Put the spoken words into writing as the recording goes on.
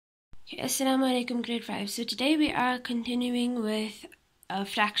Assalamu alaikum, grade 5. So today we are continuing with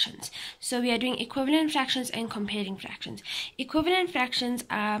fractions. So we are doing equivalent fractions and comparing fractions. Equivalent fractions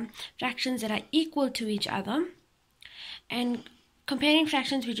are fractions that are equal to each other, and comparing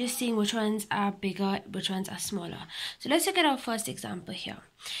fractions, we're just seeing which ones are bigger, which ones are smaller. So let's look at our first example here.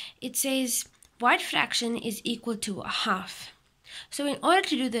 It says, what fraction is equal to a half? So in order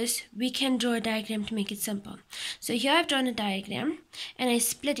to do this, we can draw a diagram to make it simple. So here I've drawn a diagram and I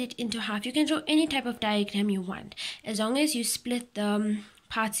split it into half. You can draw any type of diagram you want, as long as you split the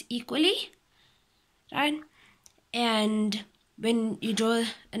parts equally, right? And when you draw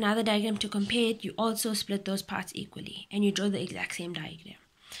another diagram to compare it, you also split those parts equally and you draw the exact same diagram.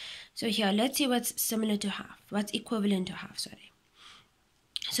 So here, let's see what's similar to half, what's equivalent to half, sorry.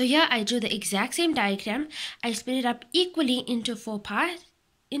 So here I drew the exact same diagram. I split it up equally into four parts.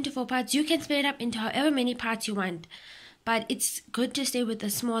 You can split it up into however many parts you want, but it's good to stay with a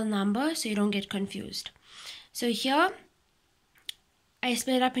small number so you don't get confused. So here I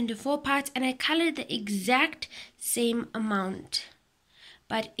split it up into 4 parts and I colored the exact same amount.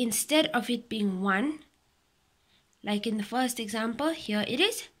 But instead of it being 1, like in the first example, here it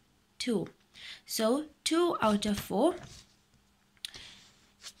is 2. So 2 out of 4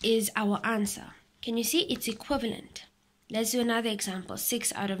 is our answer. Can you see? It's equivalent. Let's do another example,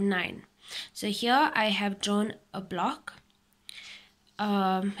 6 out of 9. So here I have drawn a block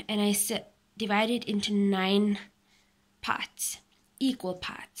and I divided into 9 parts, equal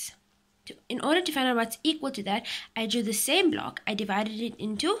parts. In order to find out what's equal to that, I drew the same block, I divided it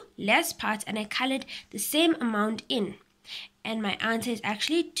into less parts and I colored the same amount in. And my answer is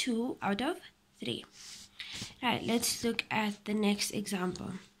actually 2 out of 3. Right, let's look at the next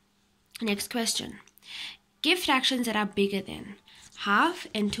example. Next question. Give fractions that are bigger than half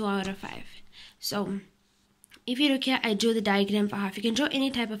and 2 out of 5. So if you look here, I drew the diagram for half. You can draw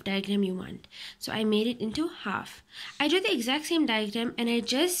any type of diagram you want. So I made it into half. I drew the exact same diagram and I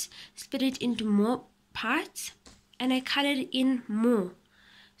just split it into more parts and I colored in more.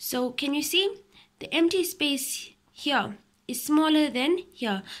 So can you see the empty space here is smaller than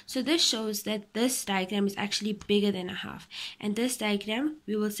here? So this shows that this diagram is actually bigger than a half, and this diagram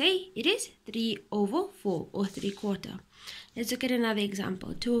we will say it is 3 over 4 or 3/4. Let's look at another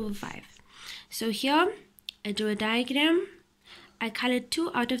example, 2 over 5. So here I drew a diagram, I colored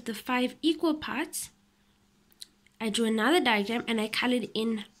 2 out of the 5 equal parts. I drew another diagram and I colored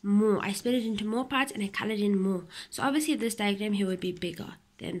in more. I split it into more parts and I colored in more. So obviously this diagram here would be bigger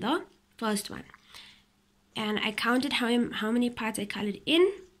than the first one. And I counted how many parts I colored in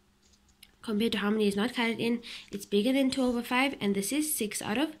compared to how many is not colored in. It's bigger than 2 over 5 and this is 6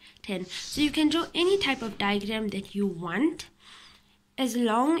 out of 10. So you can draw any type of diagram that you want, as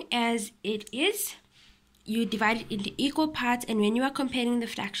long as you divide it into equal parts, and when you are comparing the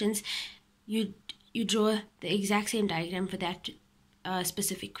fractions, you draw the exact same diagram for that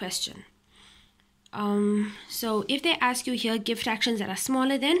specific question. So if they ask you here, give fractions that are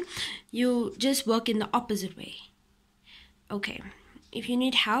smaller than, you just work in the opposite way. Okay, if you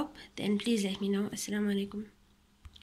need help, then please let me know. Assalamu alaikum.